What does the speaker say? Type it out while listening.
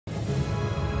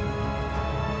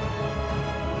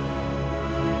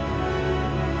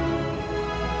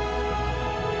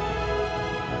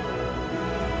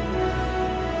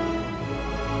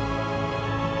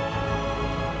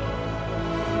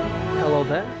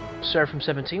Sir from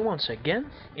 17 once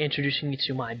again, introducing you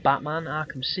to my Batman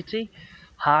Arkham City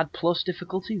Hard Plus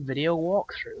difficulty video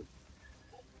walkthrough.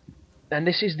 And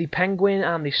this is the Penguin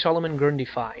and the Solomon Grundy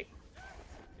fight.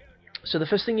 So the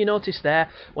first thing you notice there,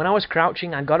 when I was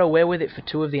crouching I got away with it for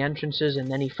 2 of the entrances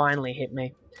and then he finally hit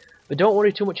me. But don't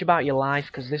worry too much about your life,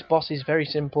 because this boss is very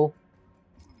simple.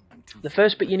 The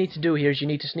first bit you need to do here is you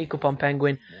need to sneak up on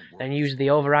Penguin, then use the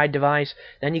override device,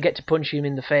 then you get to punch him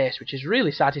in the face, which is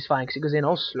really satisfying because it goes in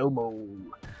all slow-mo.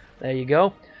 There you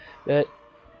go. But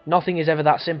nothing is ever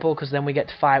that simple, because then we get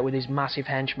to fight with his massive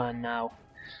henchman now.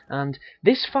 And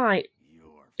this fight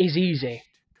is easy.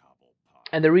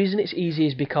 And the reason it's easy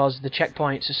is because the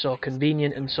checkpoints are so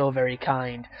convenient and so very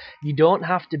kind. You don't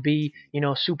have to be,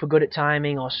 super good at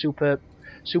timing or super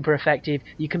effective.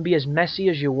 You can be as messy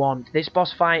as you want. This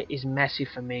boss fight is messy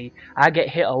for me. I get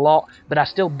hit a lot, but I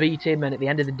still beat him, and at the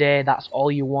end of the day, that's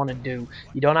all you want to do.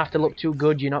 You don't have to look too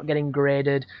good, you're not getting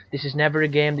graded. This is never a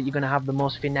game that you're going to have the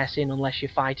most finesse in unless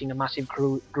you're fighting a massive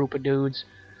group of dudes.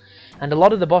 And a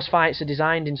lot of the boss fights are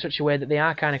designed in such a way that they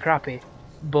are kind of crappy.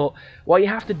 But what you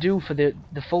have to do for the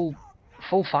full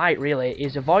fight really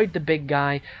is avoid the big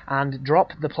guy and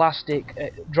drop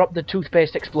the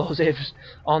toothpaste explosives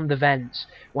on the vents.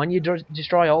 When you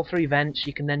destroy all 3 vents,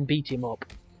 you can then beat him up.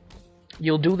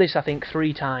 You'll do this I think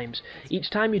 3 times.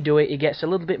 Each time you do it, it gets a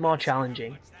little bit more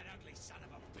challenging.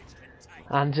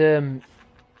 And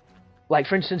like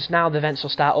for instance, now the vents will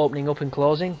start opening up and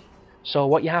closing. So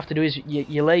what you have to do is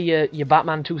you lay your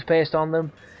Batman toothpaste on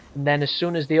them, and then as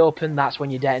soon as they open, that's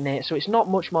when you detonate. So it's not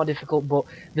much more difficult, but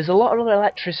there's a lot of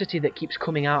electricity that keeps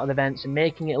coming out of the vents and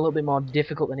making it a little bit more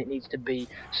difficult than it needs to be.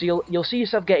 So you'll see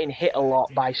yourself getting hit a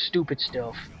lot by stupid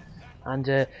stuff.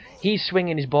 And he's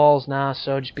swinging his balls now,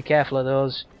 so just be careful of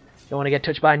those. Don't want to get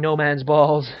touched by no man's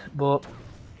balls, but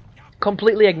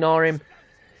completely ignore him.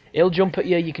 He'll jump at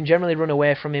you, you can generally run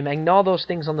away from him. Ignore those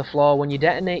things on the floor. When you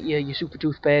detonate your super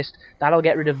toothpaste, that'll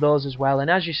get rid of those as well.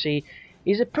 And as you see,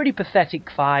 it's a pretty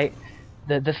pathetic fight.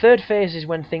 The third phase is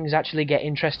when things actually get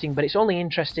interesting, but it's only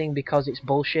interesting because it's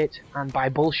bullshit, and by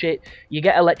bullshit you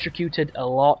get electrocuted a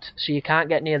lot, so you can't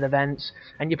get near the vents,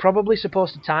 and you're probably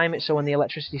supposed to time it so when the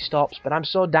electricity stops, but I'm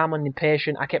so damn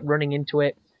impatient I kept running into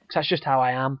it, because that's just how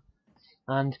I am.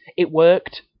 And it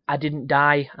worked, I didn't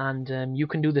die, and you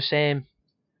can do the same,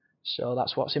 so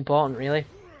that's what's important really.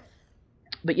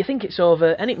 But you think it's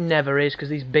over, and it never is, because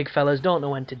these big fellas don't know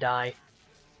when to die.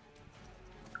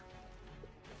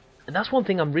 And that's one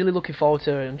thing I'm really looking forward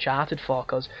to Uncharted for,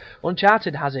 because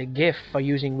Uncharted has a gift for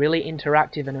using really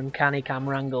interactive and uncanny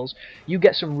camera angles. You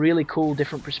get some really cool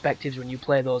different perspectives when you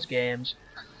play those games.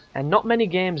 And not many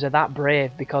games are that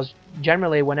brave, because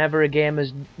generally whenever a game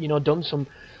has done some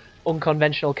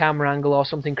unconventional camera angle or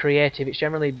something creative, it's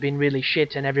generally been really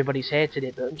shit and everybody's hated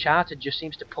it, but Uncharted just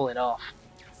seems to pull it off.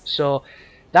 So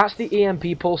that's the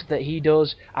EMP pulse that he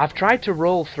does. I've tried to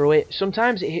roll through it.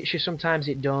 Sometimes it hits you, sometimes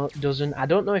it doesn't. I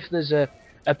don't know if there's a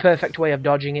perfect way of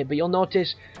dodging it, but you'll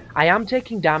notice I am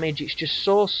taking damage. It's just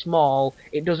so small,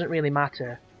 it doesn't really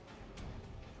matter.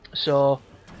 So,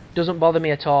 doesn't bother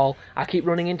me at all. I keep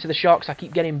running into the shocks, I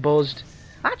keep getting buzzed.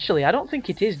 Actually, I don't think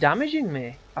it is damaging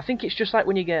me. I think it's just like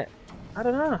when you get, I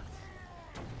don't know.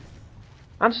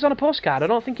 Answers on a postcard, I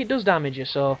don't think it does damage you,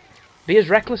 so be as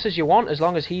reckless as you want, as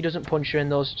long as he doesn't punch you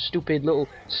and those stupid little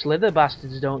slither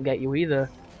bastards don't get you either.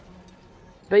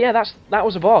 But yeah, that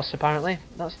was a boss apparently.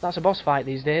 That's a boss fight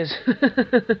these days.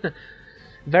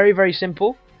 Very, very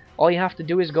simple. All you have to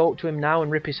do is go up to him now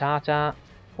and rip his heart out.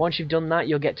 Once you've done that,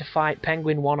 you'll get to fight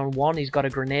Penguin one-on-one. He's got a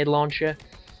grenade launcher.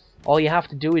 All you have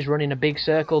to do is run in a big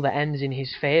circle that ends in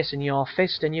his face and your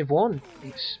fist, and you've won.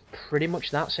 It's pretty much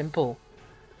that simple.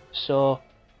 So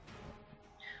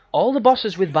all the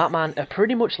bosses with Batman are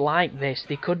pretty much like this.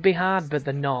 They could be hard, but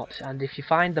they're not. And if you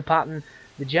find the pattern,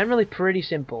 they're generally pretty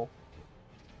simple.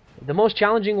 The most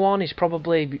challenging one is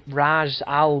probably Raj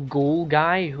Al Ghul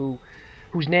guy,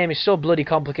 whose name is so bloody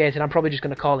complicated, I'm probably just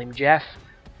going to call him Jeff.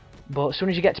 But as soon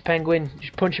as you get to Penguin,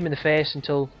 just punch him in the face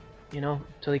until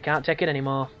he can't take it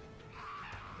anymore.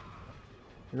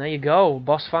 And there you go.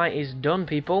 Boss fight is done,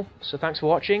 people. So thanks for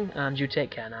watching, and you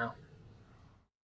take care now.